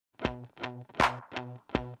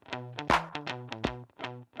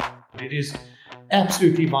It is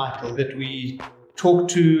absolutely vital that we talk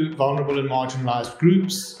to vulnerable and marginalized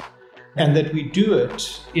groups, and that we do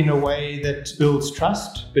it in a way that builds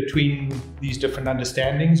trust between these different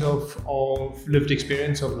understandings of lived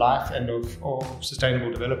experience of life and of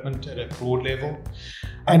sustainable development at a broad level.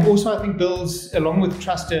 And also, I think, builds, along with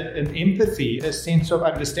trust and empathy, a sense of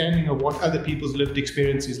understanding of what other people's lived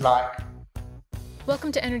experience is like.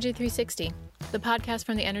 Welcome to Energy 360, the podcast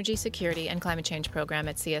from the Energy Security and Climate Change Program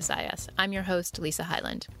at CSIS. I'm your host, Lisa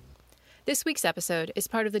Hyland. This week's episode is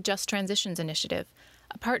part of the Just Transitions Initiative,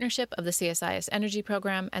 a partnership of the CSIS Energy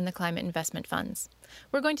Program and the Climate Investment Funds.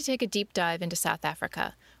 We're going to take a deep dive into South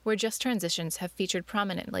Africa, where Just Transitions have featured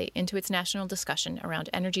prominently into its national discussion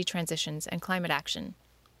around energy transitions and climate action.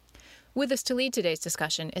 With us to lead today's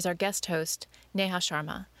discussion is our guest host, Neha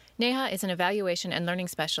Sharma. Neha is an evaluation and learning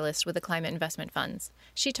specialist with the Climate Investment Funds.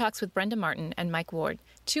 She talks with Brenda Martin and Mike Ward,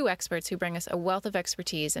 two experts who bring us a wealth of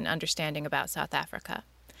expertise and understanding about South Africa.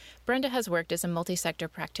 Brenda has worked as a multi-sector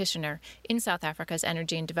practitioner in South Africa's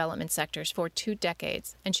energy and development sectors for 2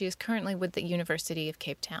 decades, and she is currently with the University of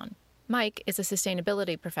Cape Town. Mike is a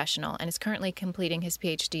sustainability professional and is currently completing his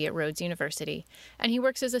PhD at Rhodes University, and he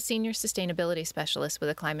works as a senior sustainability specialist with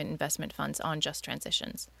the Climate Investment Funds on Just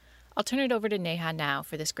Transitions. I'll turn it over to Neha now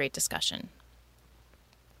for this great discussion.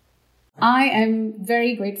 I am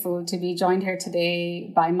very grateful to be joined here today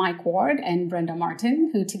by Mike Ward and Brenda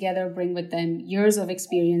Martin, who together bring with them years of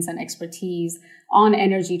experience and expertise on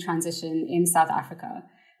energy transition in South Africa.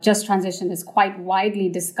 Just Transition is quite widely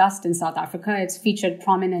discussed in South Africa. It's featured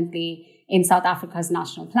prominently in South Africa's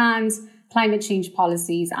national plans, climate change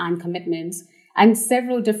policies, and commitments. And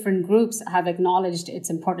several different groups have acknowledged its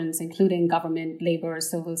importance, including government, labor,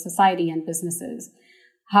 civil society, and businesses.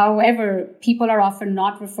 However, people are often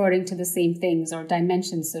not referring to the same things or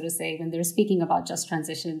dimensions, so to say, when they're speaking about just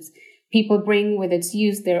transitions. People bring with its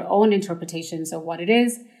use their own interpretations of what it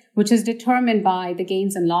is, which is determined by the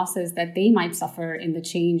gains and losses that they might suffer in the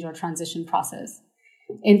change or transition process.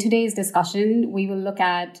 In today's discussion, we will look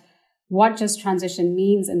at what just transition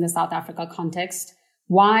means in the South Africa context,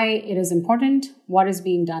 why it is important, what is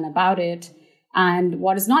being done about it, and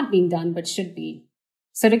what is not being done but should be.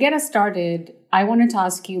 So to get us started, I wanted to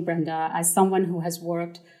ask you, Brenda, as someone who has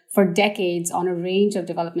worked for decades on a range of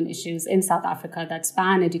development issues in South Africa that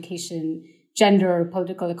span education, gender,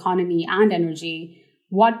 political economy, and energy,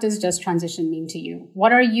 what does just transition mean to you?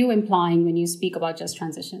 What are you implying when you speak about just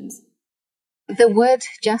transitions? The word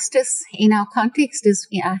justice in our context is,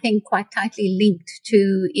 I think, quite tightly linked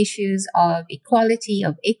to issues of equality,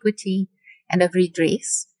 of equity, and of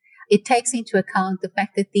redress. It takes into account the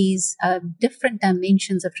fact that these different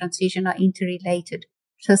dimensions of transition are interrelated: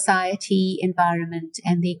 society, environment,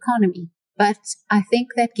 and the economy. But I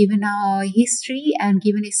think that given our history and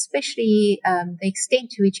given especially the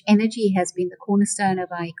extent to which energy has been the cornerstone of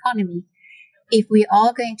our economy, if we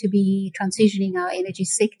are going to be transitioning our energy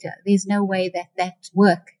sector, there's no way that that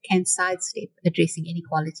work can sidestep addressing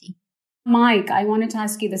inequality. Mike, I wanted to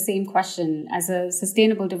ask you the same question. As a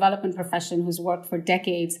sustainable development profession who's worked for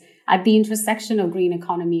decades at the intersection of green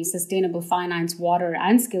economy, sustainable finance, water,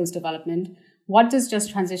 and skills development, what does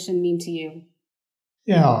just transition mean to you?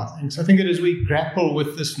 Yeah, thanks. I think that as we grapple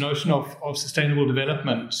with this notion of sustainable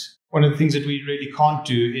development, one of the things that we really can't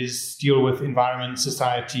do is deal with environment,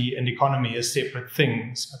 society, and economy as separate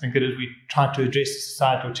things. I think that as we try to address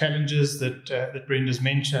societal challenges that Brenda's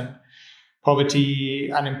mentioned,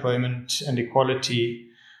 poverty, unemployment, and equality,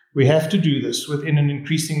 we have to do this within an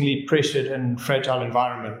increasingly pressured and fragile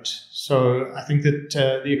environment. So I think that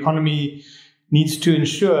the economy needs to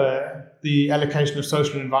ensure the allocation of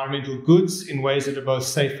social and environmental goods in ways that are both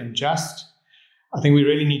safe and just. I think we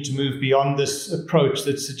really need to move beyond this approach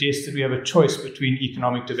that suggests that we have a choice between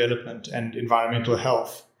economic development and environmental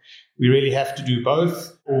health. We really have to do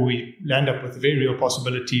both, or we land up with the very real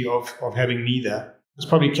possibility of having neither. It's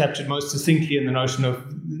probably captured most succinctly in the notion of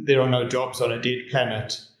there are no jobs on a dead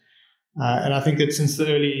planet. And I think that since the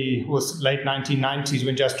late 1990s,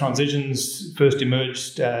 when Just Transitions first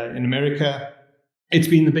emerged in America, it's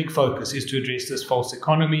been the big focus is to address this false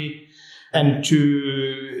economy and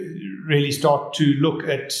to really start to look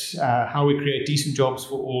at how we create decent jobs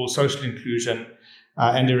for all, social inclusion,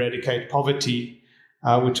 and eradicate poverty,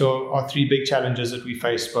 which are 3 big challenges that we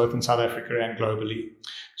face both in South Africa and globally.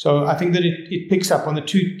 So I think that it picks up on the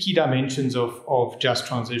 2 key dimensions of just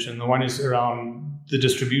transition. The one is around the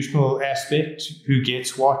distributional aspect, who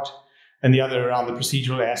gets what, and the other around the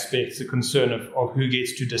procedural aspects, the concern of who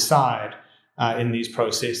gets to decide in these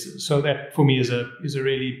processes. So that for me is a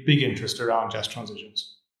really big interest around just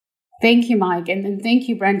transitions. Thank you, Mike. And thank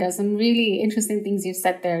you, Brenda. Some really interesting things you've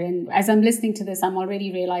said there. And as I'm listening to this, I'm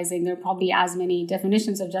already realizing there are probably as many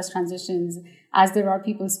definitions of just transitions as there are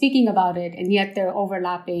people speaking about it. And yet there are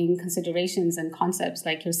overlapping considerations and concepts,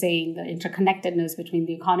 like you're saying, the interconnectedness between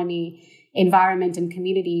the economy, environment, and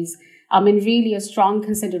communities. And really a strong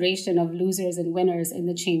consideration of losers and winners in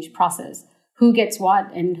the change process. Who gets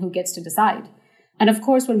what and who gets to decide? And of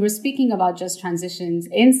course, when we're speaking about just transitions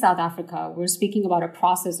in South Africa, we're speaking about a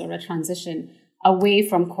process or a transition away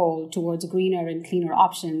from coal towards greener and cleaner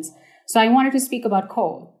options. So I wanted to speak about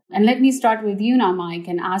coal. And let me start with you now, Mike,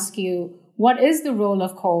 and ask you, what is the role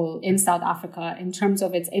of coal in South Africa in terms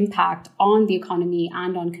of its impact on the economy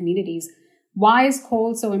and on communities? Why is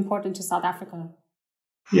coal so important to South Africa?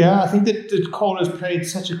 Yeah, I think that coal has played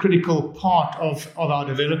such a critical part of our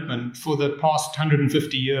development for the past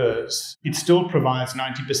 150 years. It still provides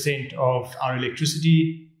 90% of our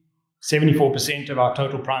electricity, 74% of our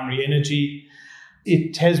total primary energy.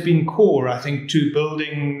 It has been core, I think, to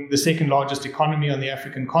building the second largest economy on the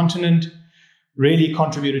African continent, really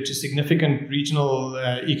contributed to significant regional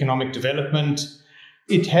economic development.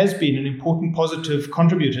 It has been an important positive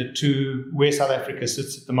contributor to where South Africa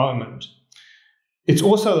sits at the moment. It's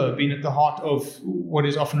also been at the heart of what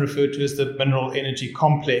is often referred to as the mineral energy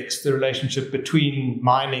complex, the relationship between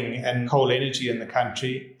mining and coal energy in the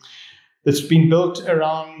country, that's been built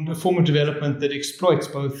around a form of development that exploits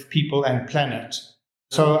both people and planet.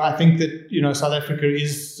 So I think that, South Africa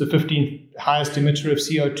is the 15th highest emitter of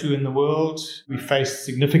CO2 in the world. We face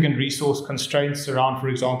significant resource constraints around, for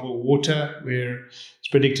example, water, where it's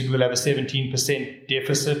predicted we'll have a 17%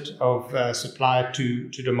 deficit of supply to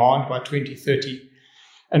demand by 2030.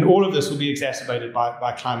 And all of this will be exacerbated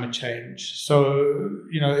by climate change. So,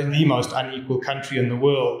 in the most unequal country in the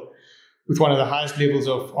world, with one of the highest levels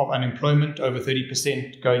of unemployment, over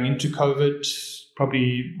 30% going into COVID,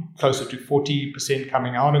 probably closer to 40%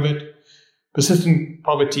 coming out of it, persistent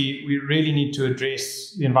poverty, we really need to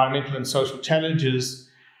address the environmental and social challenges.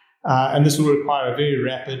 And this will require a very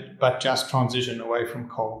rapid but just transition away from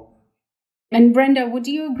coal. And Brenda, would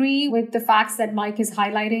you agree with the facts that Mike is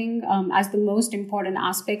highlighting as the most important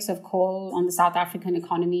aspects of coal on the South African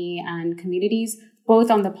economy and communities,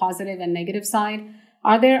 both on the positive and negative side?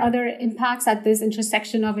 Are there other impacts at this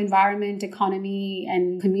intersection of environment, economy,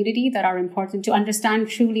 and community that are important to understand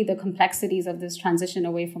truly the complexities of this transition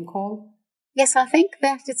away from coal? Yes, I think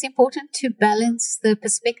that it's important to balance the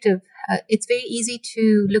perspective. It's very easy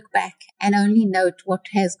to look back and only note what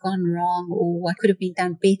has gone wrong or what could have been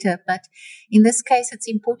done better. But in this case, it's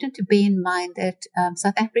important to bear in mind that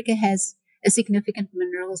South Africa has a significant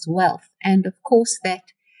minerals wealth. And of course,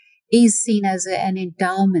 that is seen as an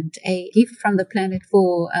endowment, a gift from the planet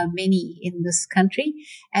for many in this country,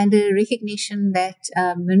 and a recognition that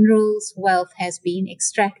minerals wealth has been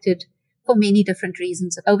extracted for many different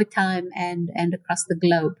reasons over time and across the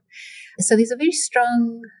globe. So there's a very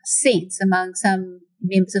strong sense among some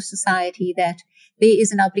members of society that there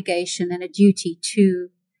is an obligation and a duty to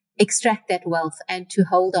extract that wealth and to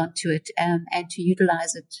hold on to it and to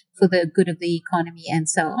utilize it for the good of the economy and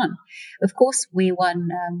so on. Of course, where one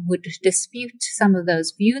would dispute some of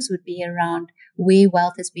those views would be around where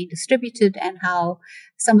wealth has been distributed and how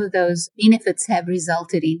some of those benefits have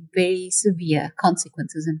resulted in very severe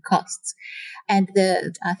consequences and costs. And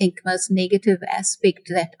I think, most negative aspect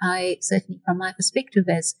that I, certainly from my perspective,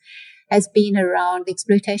 has been around the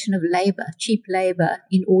exploitation of labor, cheap labor,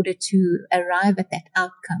 in order to arrive at that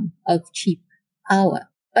outcome of cheap power.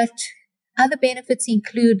 But other benefits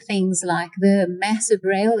include things like the massive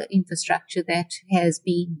rail infrastructure that has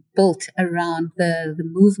been built around the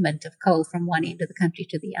movement of coal from one end of the country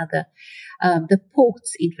to the other, the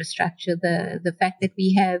ports infrastructure, the fact that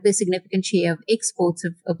we have a significant share of exports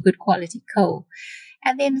of good quality coal.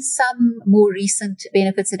 And then some more recent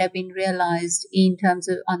benefits that have been realized in terms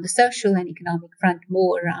of on the social and economic front,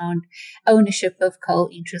 more around ownership of coal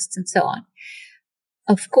interests and so on.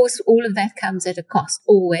 Of course, all of that comes at a cost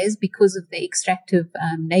always because of the extractive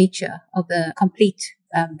nature of the complete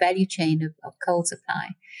value chain of coal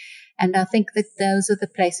supply. And I think that those are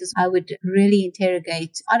the places I would really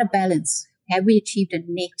interrogate on a balance. Have we achieved a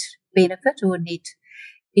net benefit or a net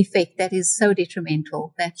effect that is so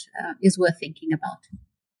detrimental that is worth thinking about?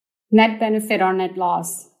 Net benefit or net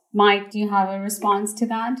loss? Mike, do you have a response to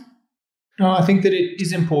that? No, I think that it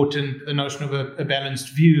is important, the notion of a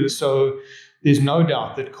balanced view. So there's no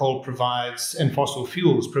doubt that coal provides, and fossil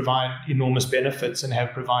fuels provide, enormous benefits and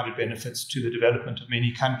have provided benefits to the development of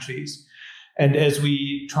many countries. And as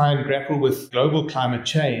we try and grapple with global climate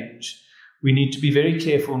change, we need to be very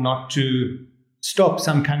careful not to stop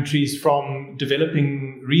some countries from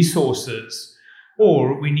developing resources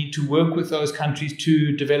or we need to work with those countries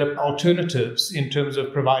to develop alternatives in terms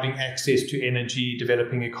of providing access to energy,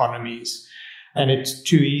 developing economies. And it's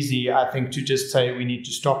too easy, I think, to just say we need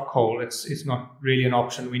to stop coal. It's not really an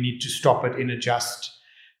option. We need to stop it in a just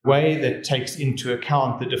way that takes into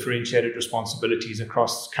account the differentiated responsibilities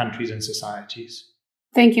across countries and societies.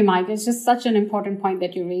 Thank you, Mike. It's just such an important point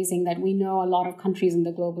that you're raising that we know a lot of countries in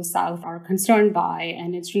the global south are concerned by,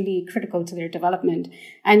 and it's really critical to their development.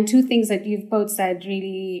 And two things that you've both said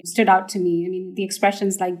really stood out to me. I mean, the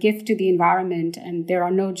expressions like gift to the environment and there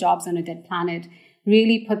are no jobs on a dead planet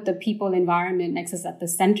really put the people environment nexus at the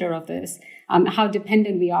center of this, how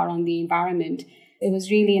dependent we are on the environment. It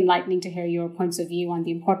was really enlightening to hear your points of view on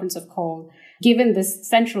the importance of coal. Given this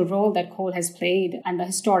central role that coal has played and the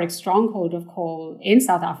historic stronghold of coal in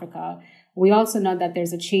South Africa, we also know that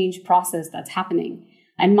there's a change process that's happening.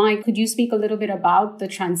 And Mike, could you speak a little bit about the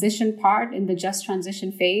transition part in the just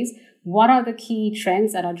transition phase? What are the key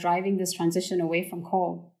trends that are driving this transition away from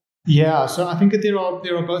coal? Yeah, so I think that there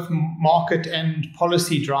are both market and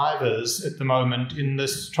policy drivers at the moment in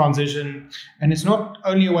this transition, and it's not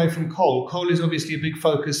only away from coal. Coal is obviously a big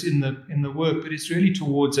focus in the work, but it's really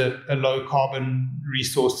towards a low carbon,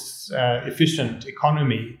 resource efficient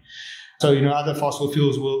economy. So other fossil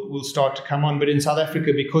fuels will start to come on, but in South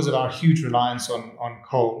Africa, because of our huge reliance on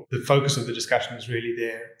coal, the focus of the discussion is really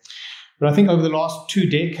there. But I think over the last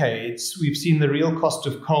 2 decades, we've seen the real cost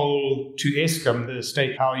of coal to Eskom, the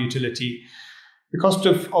state power utility. The cost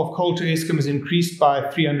of coal to Eskom has increased by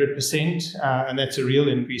 300%, and that's a real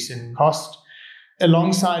increase in cost.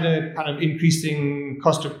 Alongside a kind of increasing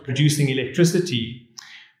cost of producing electricity,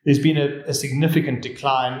 there's been a significant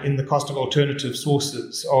decline in the cost of alternative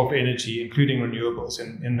sources of energy, including renewables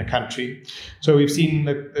in the country. So we've seen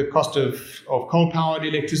the cost of coal-powered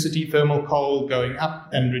electricity, thermal coal, going up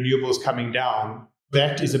and renewables coming down.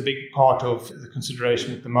 That is a big part of the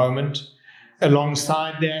consideration at the moment.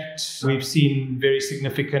 Alongside that, we've seen very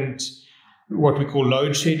significant what we call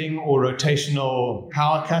load shedding or rotational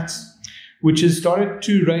power cuts, which has started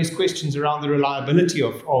to raise questions around the reliability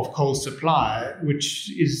of coal supply,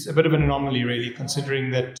 which is a bit of an anomaly, really, considering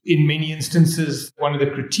that in many instances, one of the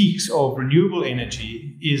critiques of renewable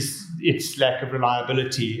energy is its lack of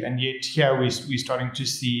reliability. And yet here we're starting to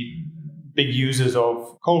see big users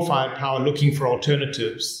of coal-fired power looking for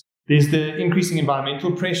alternatives. There's the increasing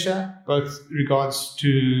environmental pressure, both regards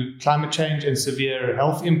to climate change and severe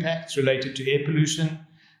health impacts related to air pollution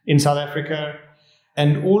in South Africa.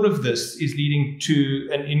 And all of this is leading to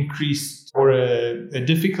an increase or a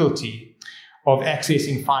difficulty of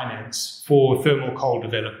accessing finance for thermal coal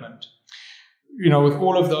development. With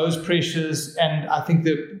all of those pressures, and I think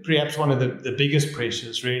that perhaps one of the biggest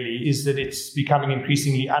pressures really is that it's becoming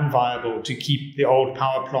increasingly unviable to keep the old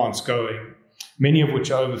power plants going, many of which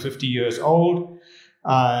are over 50 years old.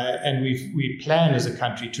 And we plan as a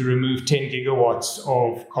country to remove 10 gigawatts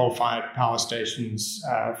of coal-fired power stations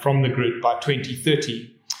from the grid by 2030.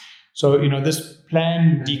 So, this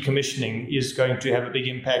planned decommissioning is going to have a big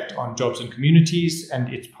impact on jobs and communities,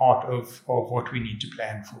 and it's part of what we need to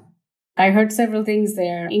plan for. I heard several things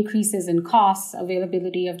there: increases in costs,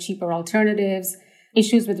 availability of cheaper alternatives,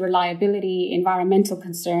 issues with reliability, environmental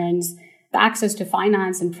concerns, the access to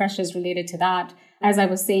finance and pressures related to that. As I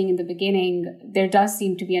was saying in the beginning, there does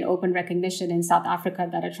seem to be an open recognition in South Africa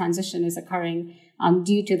that a transition is occurring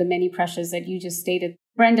due to the many pressures that you just stated.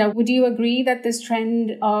 Brenda, would you agree that this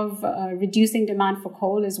trend of reducing demand for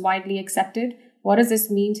coal is widely accepted? What does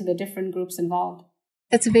this mean to the different groups involved?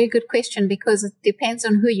 That's a very good question because it depends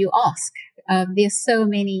on who you ask. There's so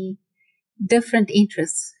many different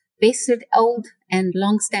interests, vested, old and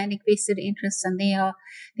long-standing vested interests, and there are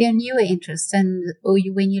newer interests. And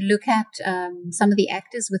when you look at some of the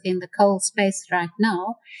actors within the coal space right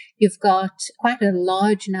now, you've got quite a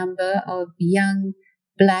large number of young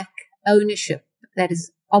Black ownership that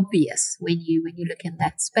is obvious when you look in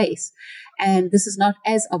that space. And this is not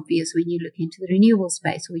as obvious when you look into the renewable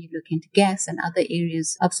space or you look into gas and other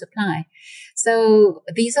areas of supply. So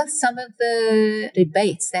these are some of the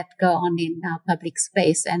debates that go on in our public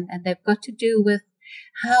space, and they've got to do with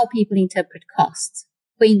how people interpret costs.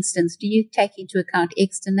 For instance, do you take into account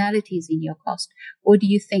externalities in your cost, or do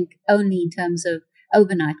you think only in terms of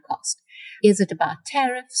overnight cost? Is it about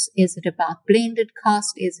tariffs? Is it about blended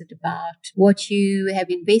cost? Is it about what you have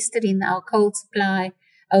invested in our coal supply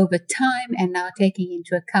over time and now taking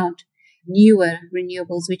into account newer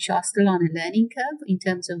renewables, which are still on a learning curve in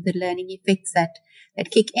terms of the learning effects that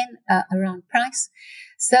kick in around price?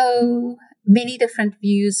 So many different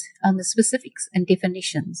views on the specifics and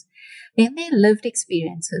definitions. Then there are lived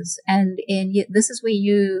experiences, and this is where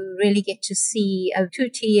you really get to see a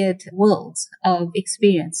two-tiered worlds of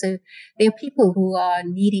experience. So there are people who are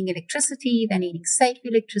needing electricity, they're needing safe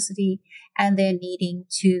electricity, and they're needing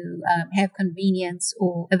to have convenience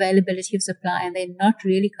or availability of supply, and they're not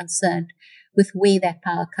really concerned with where that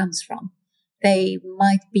power comes from. They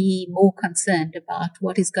might be more concerned about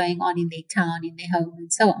what is going on in their town, in their home,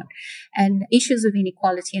 and so on. And issues of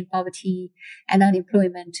inequality and poverty and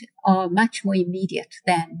unemployment are much more immediate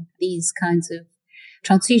than these kinds of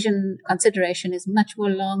transition. Consideration is much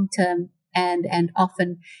more long-term and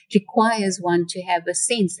often requires one to have a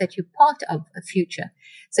sense that you're part of a future.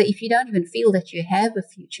 So if you don't even feel that you have a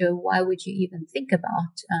future, why would you even think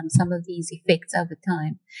about some of these effects over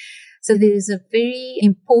time? So there is a very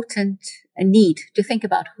important need to think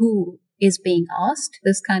about who is being asked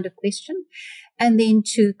this kind of question, and then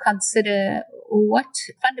to consider what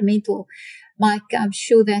fundamental, Mike, I'm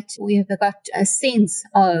sure that we have got a sense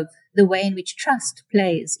of the way in which trust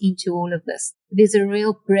plays into all of this. There's a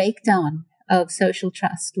real breakdown of social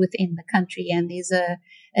trust within the country, and there's a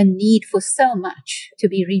need for so much to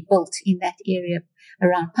be rebuilt in that area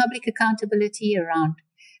around public accountability, around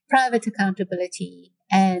private accountability,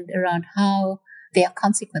 and around how there are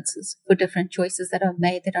consequences for different choices that are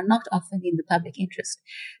made that are not often in the public interest.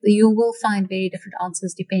 You will find very different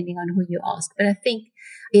answers depending on who you ask. But I think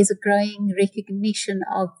there's a growing recognition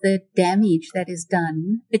of the damage that is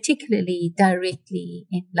done, particularly directly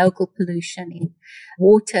in local pollution, in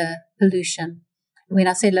water pollution. When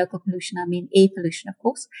I say local pollution, I mean air pollution, of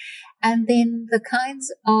course. And then the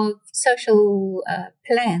kinds of social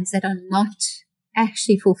plans that are not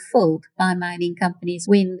actually fulfilled by mining companies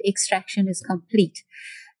when extraction is complete.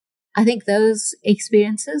 I think those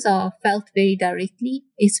experiences are felt very directly,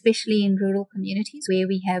 especially in rural communities where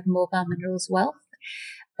we have mobile minerals wealth.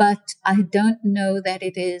 But I don't know that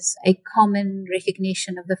it is a common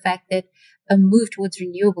recognition of the fact that a move towards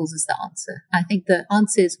renewables is the answer. I think the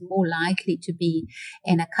answer is more likely to be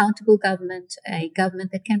an accountable government, a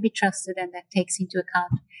government that can be trusted and that takes into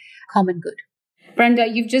account common good. Brenda,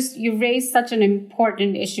 you've raised such an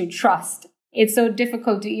important issue, trust. It's so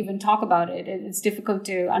difficult to even talk about it. It's difficult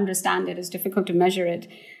to understand it. It's difficult to measure it.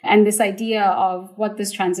 And this idea of what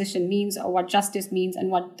this transition means or what justice means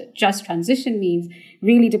and what just transition means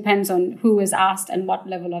really depends on who is asked and what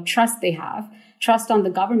level of trust they have. Trust on the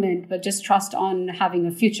government, but just trust on having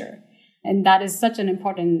a future. And that is such an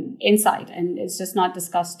important insight, and it's just not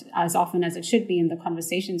discussed as often as it should be in the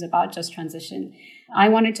conversations about just transition. I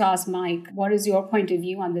wanted to ask Mike, what is your point of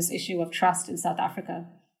view on this issue of trust in South Africa?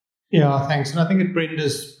 Yeah, thanks. And I think at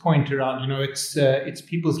Brenda's point around, it's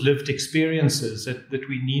people's lived experiences that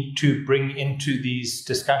we need to bring into these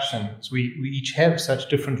discussions. We each have such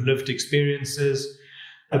different lived experiences.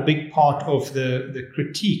 A big part of the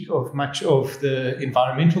critique of much of the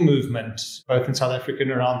environmental movement, both in South Africa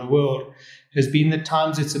and around the world, has been that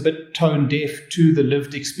times it's a bit tone deaf to the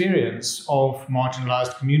lived experience of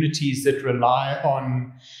marginalized communities that rely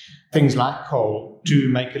on things like coal to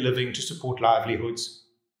make a living, to support livelihoods.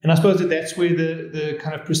 And I suppose that's where the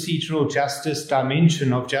kind of procedural justice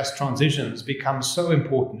dimension of just transitions becomes so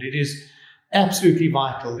important. It is absolutely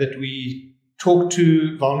vital that we talk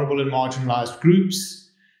to vulnerable and marginalized groups,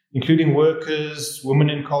 including workers, women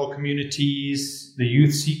in coal communities, the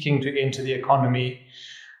youth seeking to enter the economy,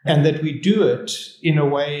 and that we do it in a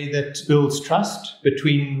way that builds trust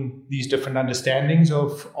between these different understandings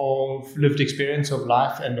of lived experience of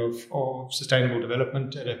life and of sustainable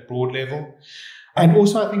development at a broad level. And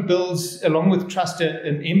also, I think, builds, along with trust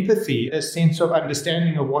and empathy, a sense of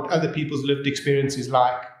understanding of what other people's lived experience is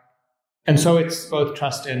like. And so it's both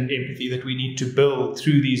trust and empathy that we need to build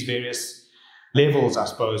through these various levels, I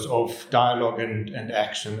suppose, of dialogue and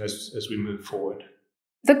action as we move forward.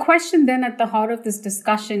 The question then at the heart of this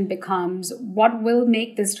discussion becomes, what will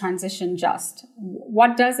make this transition just?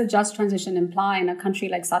 What does a just transition imply in a country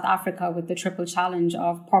like South Africa with the triple challenge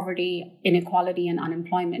of poverty, inequality, and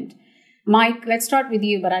unemployment? Mike, let's start with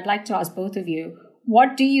you, but I'd like to ask both of you,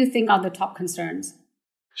 what do you think are the top concerns?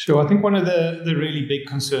 Sure. I think one of the really big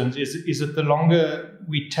concerns is that the longer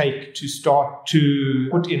we take to start to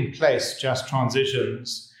put in place just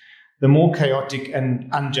transitions, the more chaotic and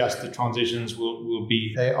unjust the transitions will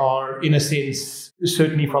be. They are, in a sense,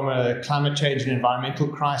 certainly from a climate change and environmental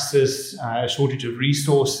crisis, a shortage of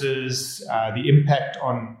resources, the impact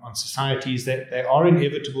on societies, that they are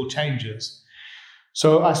inevitable changes.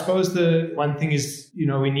 So I suppose the one thing is,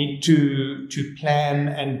 we need to plan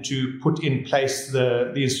and to put in place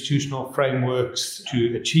the institutional frameworks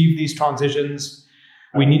to achieve these transitions.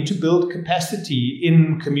 We need to build capacity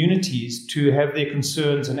in communities to have their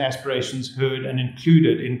concerns and aspirations heard and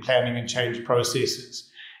included in planning and change processes.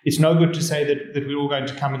 It's no good to say that we're all going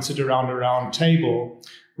to come and sit around a round table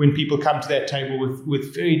when people come to that table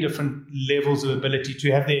with very different levels of ability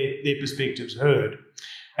to have their perspectives heard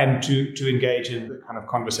and to engage in the kind of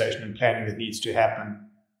conversation and planning that needs to happen.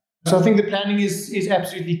 So I think the planning is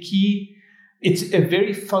absolutely key. It's a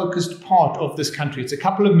very focused part of this country. It's a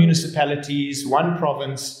couple of municipalities, one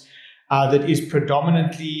province that is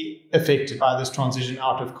predominantly affected by this transition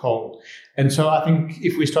out of coal. And so I think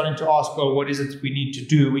if we're starting to ask, well, what is it we need to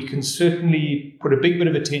do? We can certainly put a big bit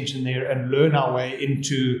of attention there and learn our way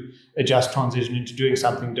into a just transition, into doing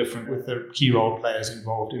something different with the key role players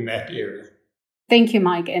involved in that area. Thank you,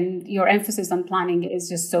 Mike. And your emphasis on planning is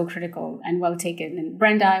just so critical and well taken. And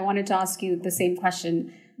Brenda, I wanted to ask you the same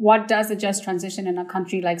question. What does a just transition in a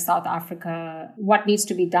country like South Africa, what needs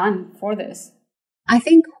to be done for this? I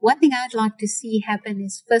think one thing I'd like to see happen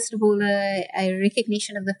is, first of all, a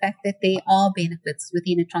recognition of the fact that there are benefits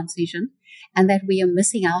within a transition and that we are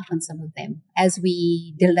missing out on some of them as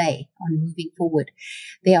we delay on moving forward.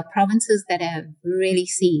 There are provinces that have really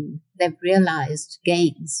they've realized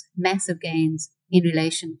gains, massive gains in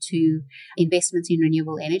relation to investments in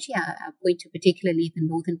renewable energy. I point to particularly the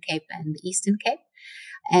Northern Cape and the Eastern Cape.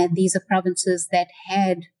 And these are provinces that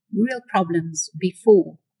had real problems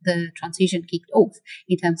before the transition kicked off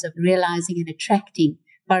in terms of realizing and attracting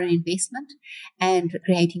foreign investment and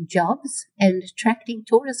creating jobs and attracting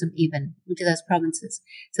tourism even into those provinces.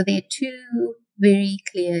 So there are two very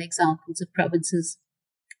clear examples of provinces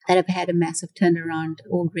that have had a massive turnaround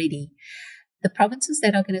already. The provinces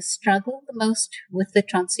that are going to struggle the most with the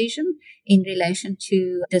transition in relation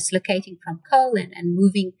to dislocating from coal and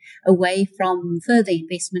moving away from further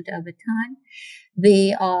investment over time,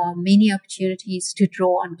 there are many opportunities to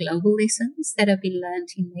draw on global lessons that have been learned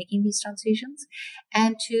in making these transitions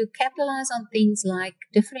and to capitalize on things like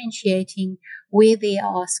differentiating where there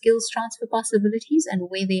are skills transfer possibilities and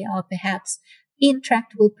where there are perhaps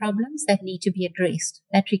intractable problems that need to be addressed,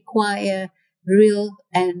 that require real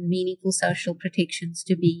and meaningful social protections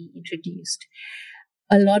to be introduced.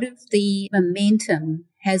 A lot of the momentum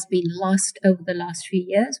has been lost over the last few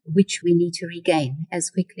years, which we need to regain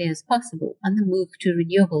as quickly as possible on the move to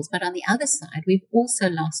renewables. But on the other side, we've also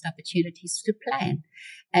lost opportunities to plan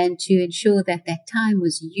and to ensure that that time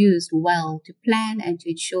was used well to plan and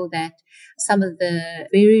to ensure that some of the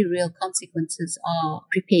very real consequences are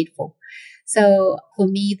prepared for. So for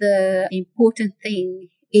me, the important thing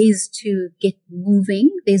is to get moving.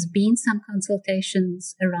 There's been some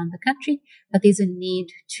consultations around the country, but there's a need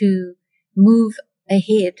to move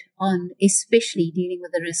ahead on especially dealing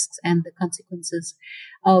with the risks and the consequences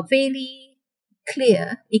of very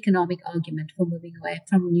clear economic argument for moving away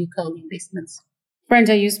from new coal investments.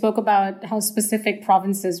 Brenda, you spoke about how specific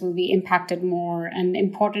provinces will be impacted more, an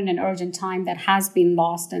important and urgent time that has been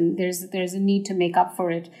lost, and there's a need to make up for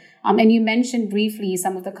it. And you mentioned briefly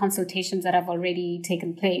some of the consultations that have already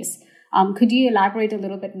taken place. Could you elaborate a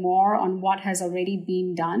little bit more on what has already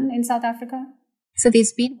been done in South Africa? So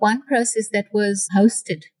there's been one process that was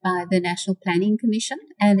hosted by the National Planning Commission,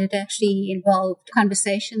 and it actually involved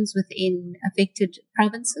conversations within affected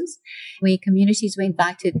provinces where communities were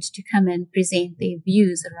invited to come and present their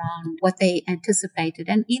views around what they anticipated.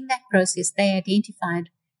 And in that process, they identified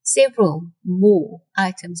several more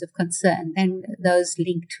items of concern than those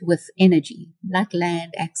linked with energy, like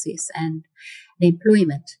land access and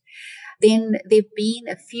employment. Then there have been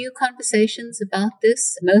a few conversations about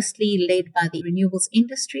this, mostly led by the renewables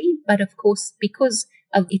industry. But of course, because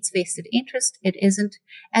of its vested interest, it isn't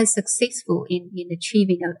as successful in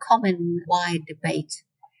achieving a common wide debate.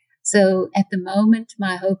 So at the moment,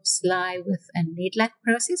 my hopes lie with a NEDLAC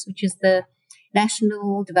process, which is the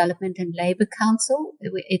National Development and Labour Council.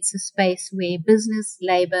 It's a space where business,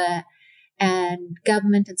 labour, and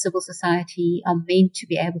government and civil society are meant to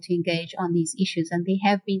be able to engage on these issues. And there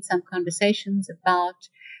have been some conversations about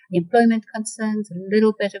employment concerns, a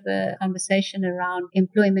little bit of a conversation around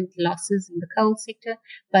employment losses in the coal sector.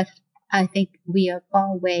 But I think we are far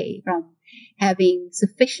away from having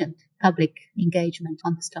sufficient public engagement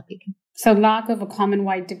on this topic. So lack of a common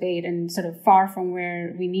wide debate and sort of far from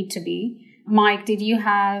where we need to be. Mike, did you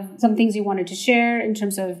have some things you wanted to share in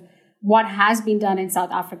terms of what has been done in South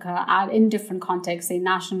Africa in different contexts, say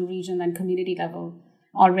national, regional, and community level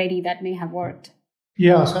already that may have worked?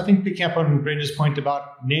 Yeah, so I think picking up on Brenda's point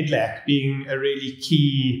about NEDLAC being a really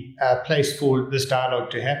key place for this dialogue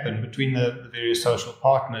to happen between the various social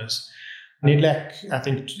partners. NEDLAC, I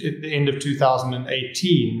think at the end of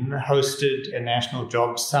 2018, hosted a national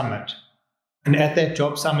jobs summit. And at that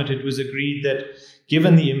job summit, it was agreed that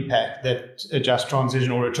given the impact that a just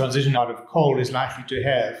transition or a transition out of coal is likely to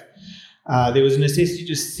have, there was a necessity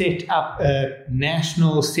to set up a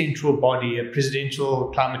national central body, a Presidential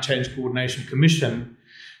Climate Change Coordination Commission,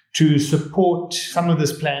 to support some of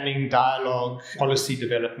this planning, dialogue, policy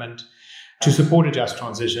development, to support a just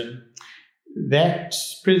transition. That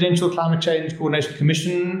Presidential Climate Change Coordination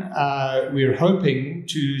Commission, we're hoping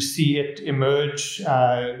to see it emerge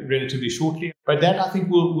relatively shortly. But that, I think,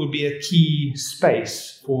 will be a key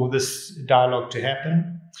space for this dialogue to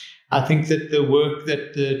happen. I think that the work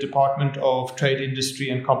that the Department of Trade, Industry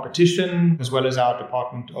and Competition, as well as our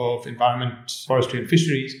Department of Environment, Forestry and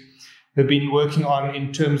Fisheries, have been working on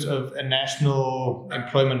in terms of a national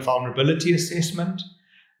employment vulnerability assessment,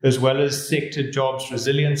 as well as sector jobs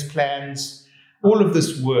resilience plans. All of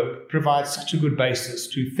this work provides such a good basis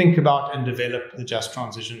to think about and develop the just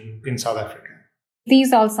transition in South Africa.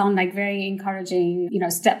 These all sound like very encouraging,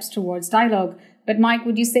 steps towards dialogue. But Mike,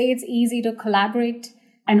 would you say it's easy to collaborate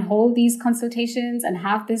and hold these consultations and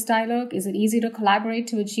have this dialogue? Is it easy to collaborate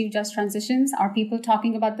to achieve just transitions? Are people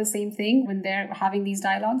talking about the same thing when they're having these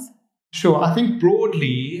dialogues? Sure. I think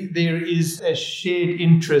broadly there is a shared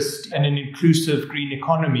interest in an inclusive green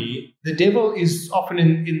economy. The devil is often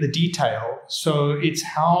in the detail. So it's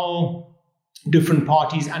how different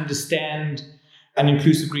parties understand an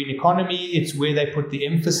inclusive green economy. It's where they put the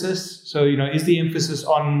emphasis. So, is the emphasis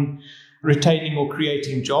on retaining or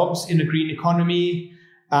creating jobs in a green economy,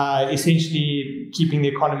 essentially keeping the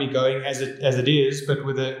economy going as it is, but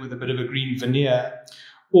with a bit of a green veneer?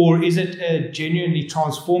 Or is it a genuinely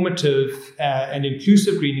transformative and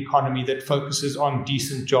inclusive green economy that focuses on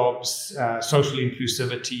decent jobs, social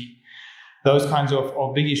inclusivity, those kinds of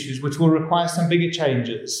big issues, which will require some bigger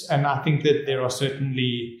changes? And I think that there are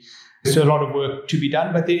certainly a lot of work to be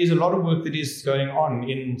done, but there is a lot of work that is going on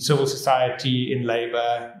in civil society, in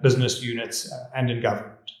labor, business units, and in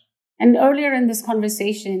government. And earlier in this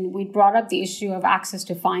conversation, we brought up the issue of access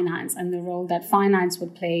to finance and the role that finance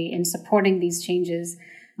would play in supporting these changes.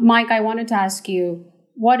 Mike, I wanted to ask you,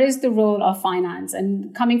 what is the role of finance?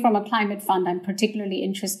 And coming from a climate fund, I'm particularly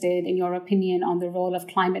interested in your opinion on the role of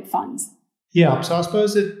climate funds. Yeah, so I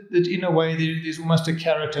suppose that in a way there's almost a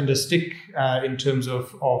carrot and a stick in terms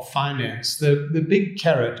of finance. The big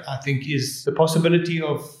carrot, I think, is the possibility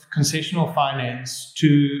of concessional finance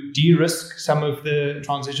to de-risk some of the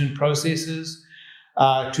transition processes,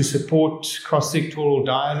 to support cross-sectoral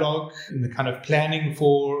dialogue in the kind of planning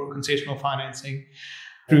for concessional financing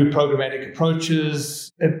through programmatic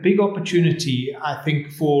approaches. A big opportunity, I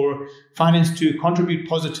think, for finance to contribute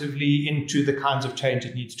positively into the kinds of change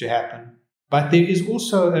that needs to happen. But there is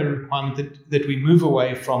also a requirement that we move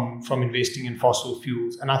away from investing in fossil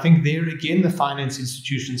fuels. And I think there again, the finance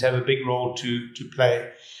institutions have a big role to play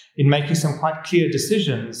in making some quite clear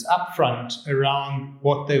decisions upfront around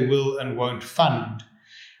what they will and won't fund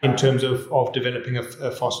in terms of developing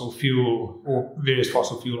a fossil fuel or various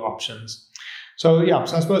fossil fuel options. So I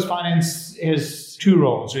suppose finance has two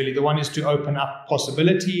roles, really. The one is to open up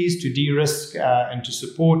possibilities, to de-risk and to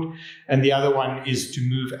support. And the other one is to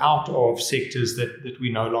move out of sectors that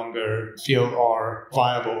we no longer feel are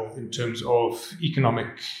viable in terms of economic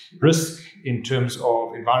risk, in terms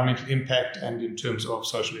of environmental impact, and in terms of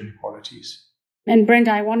social inequalities. And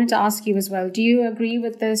Brenda, I wanted to ask you as well, do you agree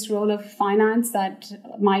with this role of finance that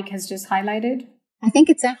Mike has just highlighted? I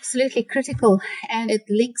think it's absolutely critical, and it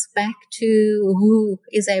links back to who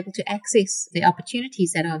is able to access the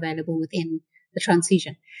opportunities that are available within the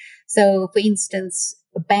transition. So, for instance,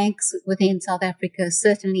 banks within South Africa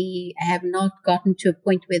certainly have not gotten to a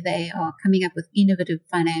point where they are coming up with innovative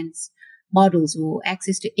finance models or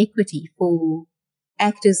access to equity for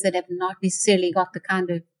actors that have not necessarily got the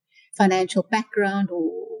kind of financial background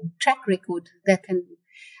or track record that can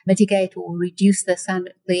mitigate or reduce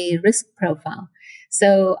the risk profile.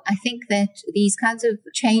 So I think that these kinds of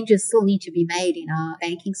changes still need to be made in our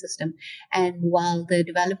banking system. And while the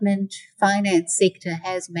development finance sector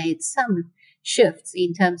has made some shifts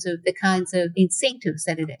in terms of the kinds of incentives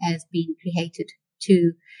that it has been created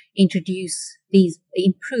to introduce these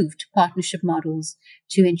improved partnership models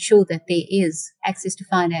to ensure that there is access to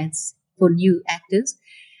finance for new actors,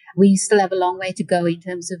 we still have a long way to go in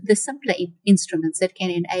terms of the simpler instruments that can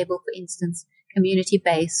enable, for instance,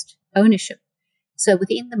 community-based ownership. So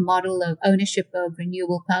within the model of ownership of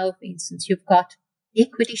renewable power, for instance, you've got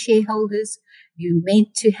equity shareholders. You're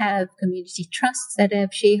meant to have community trusts that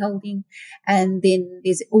have shareholding. And then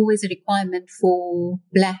there's always a requirement for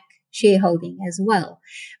Black shareholding as well.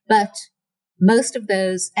 But most of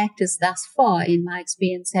those actors thus far, in my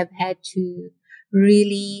experience, have had to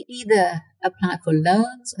really either apply for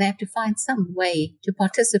loans, they have to find some way to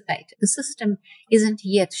participate. The system isn't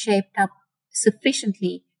yet shaped up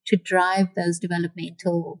sufficiently to drive those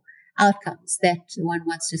developmental outcomes that one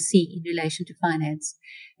wants to see in relation to finance.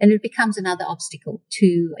 And it becomes another obstacle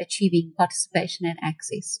to achieving participation and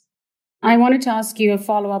access. I wanted to ask you a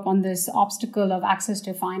follow-up on this obstacle of access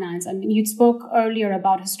to finance. I mean, you spoke earlier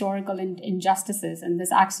about historical injustices, and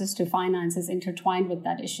this access to finance is intertwined with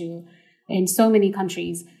that issue in so many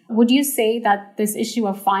countries. Would you say that this issue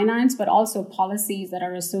of finance, but also policies that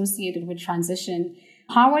are associated with transition,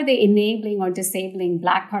 how are they enabling or disabling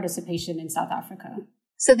Black participation in South Africa?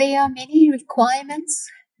 So there are many requirements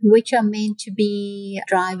which are meant to be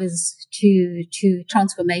drivers to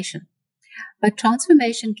transformation. But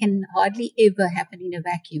transformation can hardly ever happen in a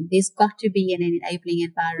vacuum. There's got to be an enabling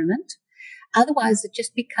environment. Otherwise, it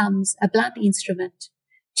just becomes a blunt instrument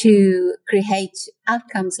to create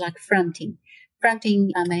outcomes like fronting.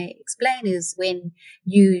 Fronting, I may explain, is when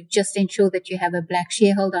you just ensure that you have a Black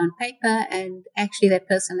shareholder on paper and actually that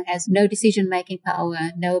person has no decision-making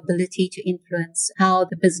power, no ability to influence how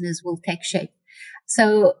the business will take shape.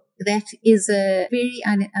 So that is a very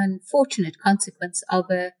unfortunate consequence of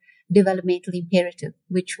a developmental imperative,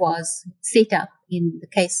 which was set up in the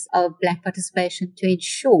case of Black participation to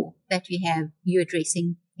ensure that you're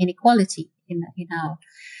addressing inequality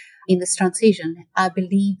in this transition. I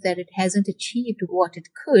believe that it hasn't achieved what it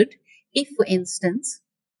could if, for instance,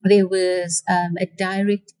 there was a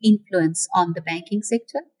direct influence on the banking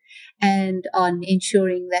sector and on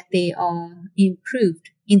ensuring that there are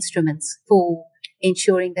improved instruments for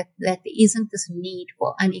ensuring that there isn't this need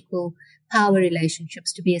for unequal power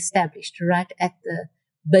relationships to be established right at the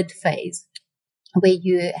bid phase, where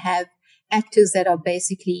you have actors that are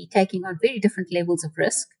basically taking on very different levels of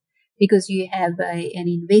risk because you have an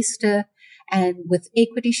investor and with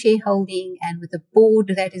equity shareholding and with a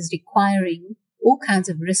board that is requiring all kinds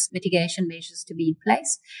of risk mitigation measures to be in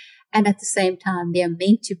place. And at the same time, they are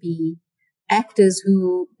meant to be actors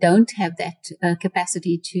who don't have that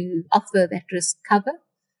capacity to offer that risk cover.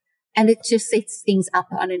 And it just sets things up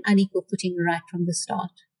on an unequal footing right from the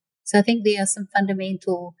start. So I think there are some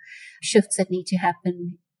fundamental shifts that need to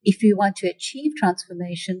happen if you want to achieve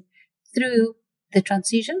transformation through the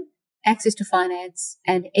transition. Access to finance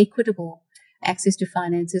and equitable access to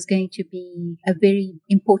finance is going to be a very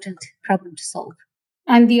important problem to solve.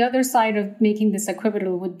 And the other side of making this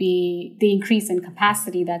equitable would be the increase in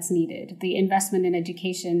capacity that's needed, the investment in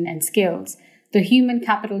education and skills, the human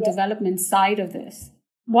capital development side of this.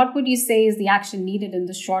 What would you say is the action needed in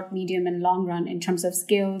the short, medium, and long run in terms of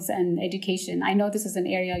skills and education? I know this is an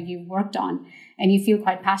area you've worked on and you feel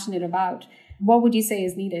quite passionate about. What would you say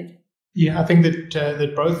is needed? Yeah, I think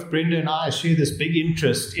that both Brenda and I share this big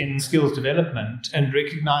interest in skills development and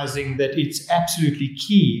recognizing that it's absolutely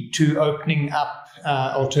key to opening up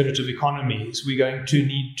alternative economies. We're going to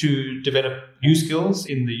need to develop new skills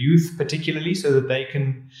in the youth, particularly, so that they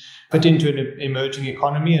can fit into an emerging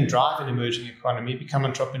economy and drive an emerging economy, become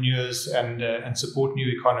entrepreneurs and support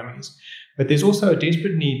new economies. But there's also a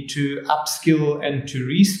desperate need to upskill and to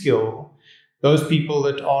reskill those people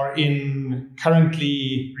that are in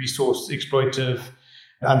currently resource exploitive,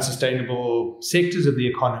 unsustainable sectors of the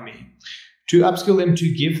economy, to upskill them,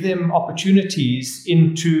 to give them opportunities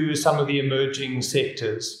into some of the emerging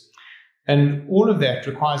sectors. And all of that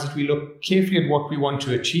requires that we look carefully at what we want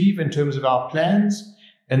to achieve in terms of our plans,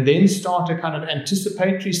 and then start a kind of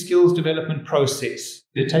anticipatory skills development process.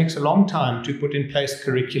 It takes a long time to put in place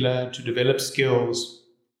curricula, to develop skills.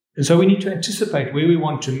 And so we need to anticipate where we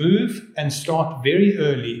want to move and start very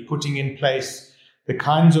early putting in place the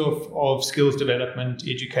kinds of skills development,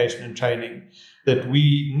 education and training that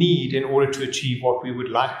we need in order to achieve what we would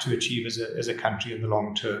like to achieve as a country in the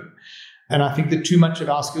long term. And I think that too much of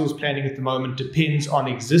our skills planning at the moment depends on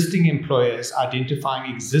existing employers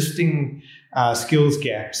identifying existing skills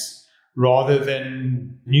gaps rather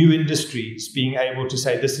than new industries being able to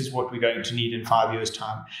say, this is what we're going to need in 5 years'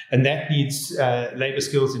 time. And that needs labor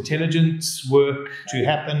skills intelligence work to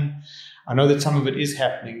happen. I know that some of it is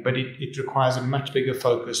happening, but it requires a much bigger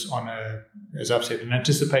focus on, as I've said, an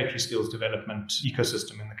anticipatory skills development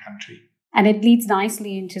ecosystem in the country. And it leads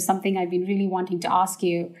nicely into something I've been really wanting to ask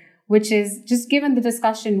you, which is, just given the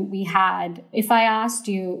discussion we had, if I asked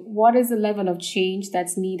you, what is the level of change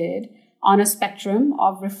that's needed on a spectrum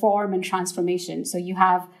of reform and transformation? So you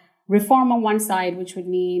have reform on one side, which would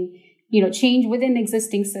mean, change within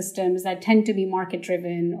existing systems that tend to be market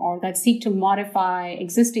driven or that seek to modify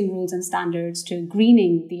existing rules and standards to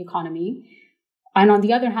greening the economy. And on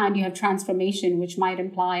the other hand, you have transformation, which might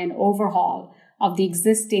imply an overhaul of the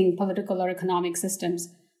existing political or economic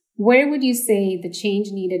systems. Where would you say the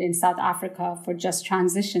change needed in South Africa for just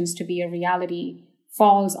transitions to be a reality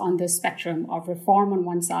falls on the spectrum of reform on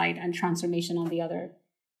one side and transformation on the other?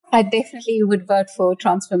 I definitely would vote for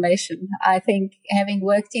transformation. I think having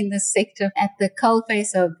worked in this sector at the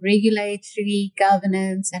coalface of regulatory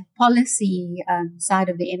governance and policy side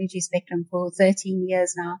of the energy spectrum for 13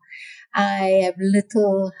 years now, I have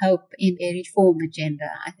little hope in a reform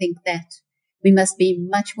agenda. I think that we must be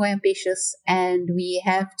much more ambitious, and we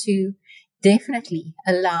have to definitely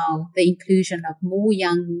allow the inclusion of more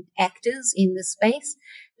young actors in the space,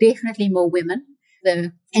 definitely more women.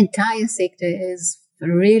 The entire sector is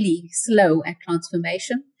really slow at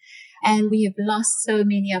transformation, and we have lost so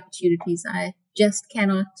many opportunities. I just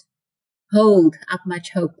cannot hold up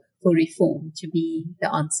much hope for reform to be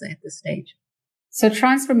the answer at this stage. So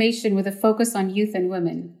transformation with a focus on youth and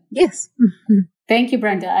women. Yes. Thank you,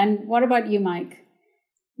 Brenda. And what about you, Mike?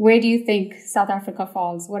 Where do you think South Africa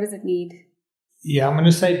falls? What does it need? Yeah, I'm going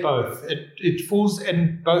to say both. It falls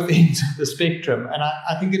in both ends of the spectrum. And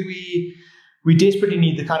I think that we desperately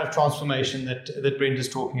need the kind of transformation that Brenda's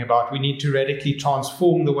talking about. We need to radically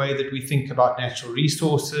transform the way that we think about natural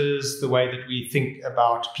resources, the way that we think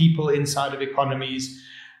about people inside of economies.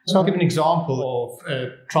 So I'll give an example of a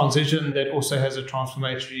transition that also has a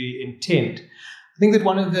transformatory intent. I think that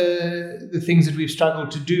one of the things that we've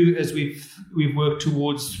struggled to do as we've worked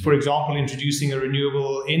towards, for example, introducing a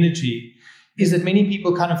renewable energy, is that many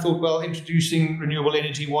people kind of thought, well, introducing renewable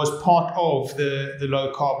energy was part of the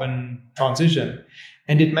low carbon transition.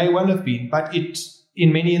 And it may well have been, but it,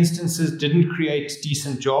 in many instances, didn't create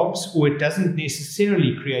decent jobs, or it doesn't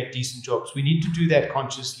necessarily create decent jobs. We need to do that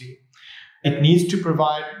consciously. It needs to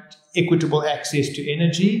provide equitable access to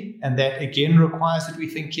energy, and that again requires that we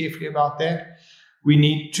think carefully about that. We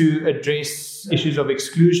need to address issues of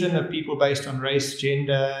exclusion of people based on race,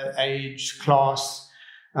 gender, age, class,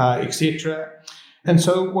 etc. And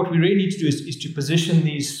so what we really need to do is to position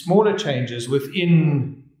these smaller changes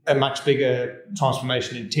within a much bigger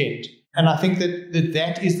transformation intent. And I think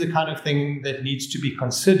that is the kind of thing that needs to be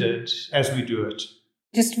considered as we do it.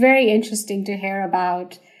 Just very interesting to hear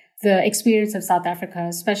about the experience of South Africa,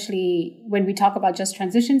 especially when we talk about just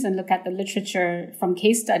transitions and look at the literature from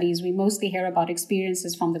case studies. We mostly hear about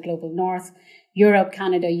experiences from the global north, Europe,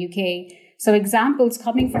 Canada, UK. So examples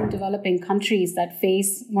coming from developing countries that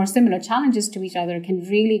face more similar challenges to each other can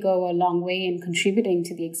really go a long way in contributing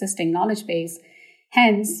to the existing knowledge base.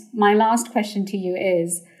 Hence, my last question to you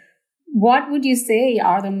is, what would you say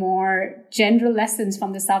are the more general lessons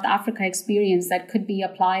from the South Africa experience that could be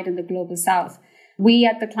applied in the global south? We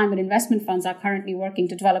at the Climate Investment Funds are currently working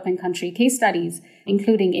to develop in-country case studies,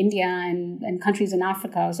 including India and countries in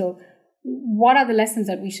Africa. So what are the lessons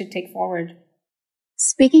that we should take forward?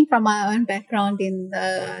 Speaking from my own background in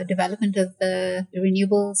the development of the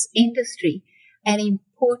renewables industry, an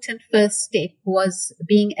important first step was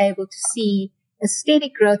being able to see a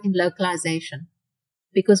steady growth in localization.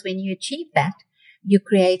 Because when you achieve that, you're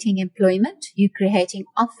creating employment, you're creating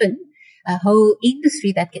often a whole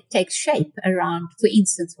industry that takes shape around, for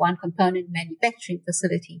instance, one component manufacturing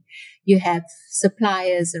facility. You have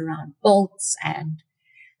suppliers around bolts and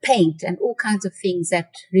paint and all kinds of things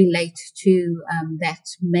that relate to that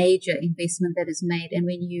major investment that is made. And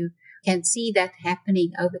when you can see that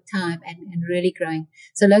happening over time and really growing.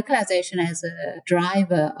 So localization as a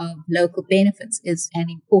driver of local benefits is an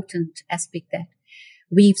important aspect that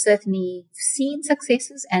we've certainly seen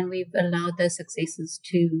successes, and we've allowed those successes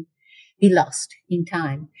to be lost in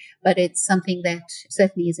time. But it's something that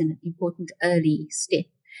certainly is an important early step.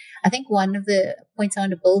 I think one of the points I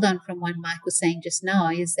want to build on from what Mike was saying just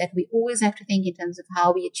now is that we always have to think in terms of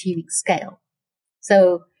how we're achieving scale.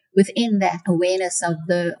 So within that awareness of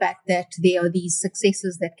the fact that there are these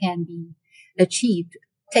successes that can be achieved,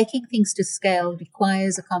 taking things to scale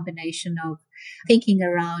requires a combination of thinking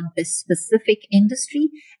around the specific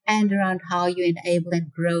industry and around how you enable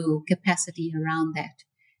and grow capacity around that.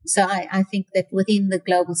 So I think that within the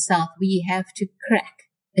global south, we have to crack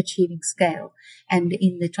achieving scale. And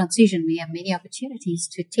in the transition, we have many opportunities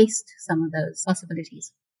to test some of those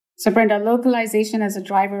possibilities. So Brenda, localization as a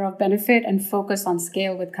driver of benefit and focus on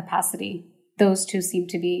scale with capacity. Those two seem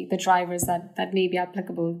to be the drivers that may be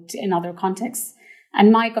applicable in other contexts.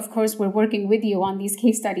 And Mike, of course, we're working with you on these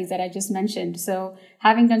case studies that I just mentioned. So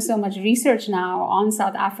having done so much research now on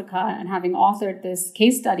South Africa and having authored this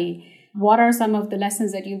case study, what are some of the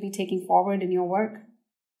lessons that you'll be taking forward in your work?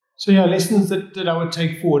 So lessons that I would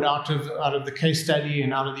take forward out of the case study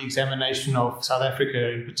and out of the examination of South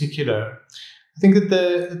Africa in particular. I think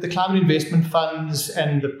that the climate investment funds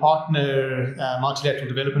and the partner multilateral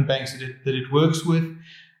development banks that it works with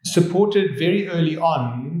supported very early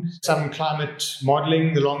on some climate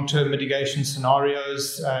modeling, the long-term mitigation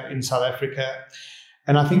scenarios in South Africa.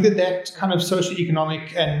 And I think that kind of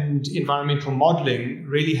socioeconomic and environmental modeling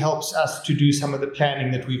really helps us to do some of the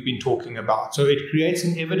planning that we've been talking about. So it creates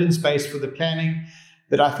an evidence base for the planning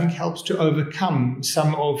that I think helps to overcome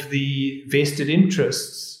some of the vested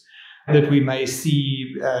interests that we may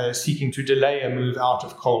see seeking to delay a move out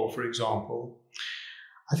of coal, for example.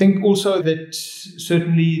 I think also that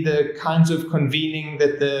certainly the kinds of convening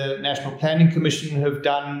that the National Planning Commission have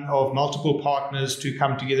done of multiple partners to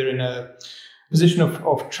come together in a position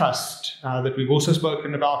of trust that we've also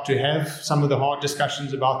spoken about, to have some of the hard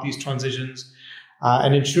discussions about these transitions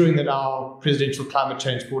and ensuring that our Presidential Climate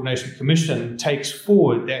Change Coordination Commission takes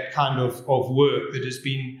forward that kind of work that has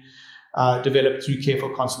been developed through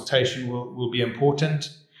careful consultation will be important.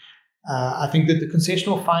 I think that the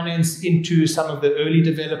concessional finance into some of the early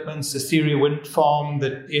developments, the Syria wind farm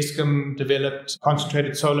that Eskom developed,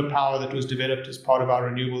 concentrated solar power that was developed as part of our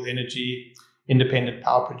renewable energy independent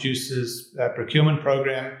power producers procurement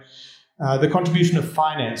program, the contribution of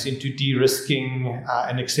finance into de-risking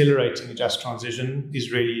and accelerating a just transition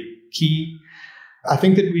is really key. I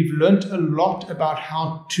think that we've learned a lot about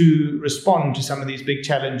how to respond to some of these big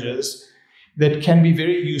challenges that can be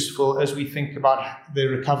very useful as we think about the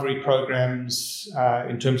recovery programs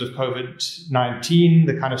in terms of COVID-19,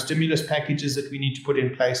 the kind of stimulus packages that we need to put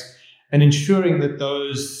in place, and ensuring that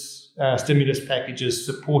those stimulus packages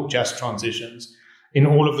support just transitions in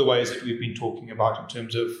all of the ways that we've been talking about in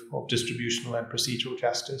terms of distributional and procedural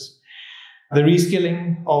justice. The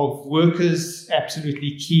reskilling of workers,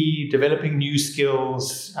 absolutely key, developing new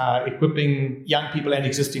skills, equipping young people and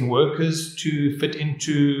existing workers to fit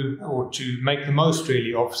into or to make the most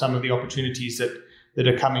really of some of the opportunities that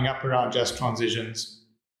are coming up around just transitions.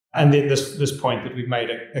 And then this point that we've made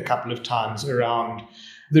a couple of times around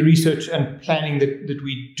the research and planning that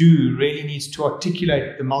we do really needs to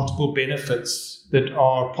articulate the multiple benefits that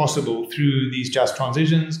are possible through these just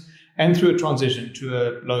transitions and through a transition to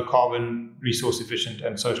a low carbon, resource efficient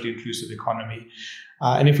and socially inclusive economy.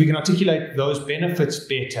 And if we can articulate those benefits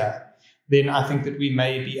better, then I think that we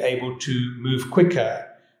may be able to move quicker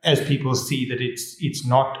as people see that it's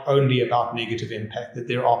not only about negative impact, that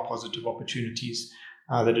there are positive opportunities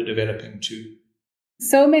that are developing too.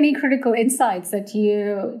 So many critical insights that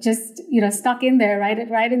you just, stuck in there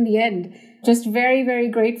right in the end. Just very, very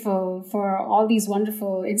grateful for all these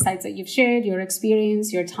wonderful insights that you've shared, your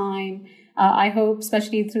experience, your time. I hope,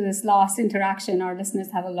 especially through this last interaction, our listeners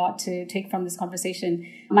have a lot to take from this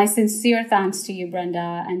conversation. My sincere thanks to you,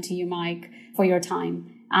 Brenda, and to you, Mike, for your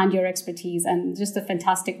time and your expertise and just the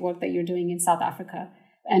fantastic work that you're doing in South Africa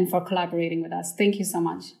and for collaborating with us. Thank you so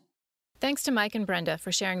much. Thanks to Mike and Brenda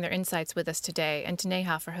for sharing their insights with us today and to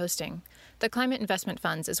Neha for hosting. The Climate Investment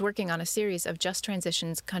Funds is working on a series of Just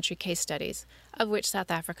Transitions country case studies, of which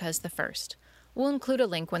South Africa is the first. We'll include a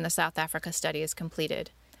link when the South Africa study is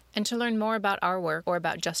completed. And to learn more about our work or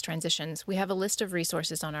about Just Transitions, we have a list of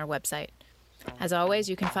resources on our website. As always,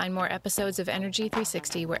 you can find more episodes of Energy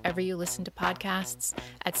 360 wherever you listen to podcasts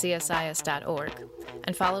at csis.org.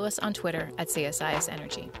 And follow us on Twitter at CSIS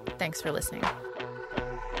Energy. Thanks for listening.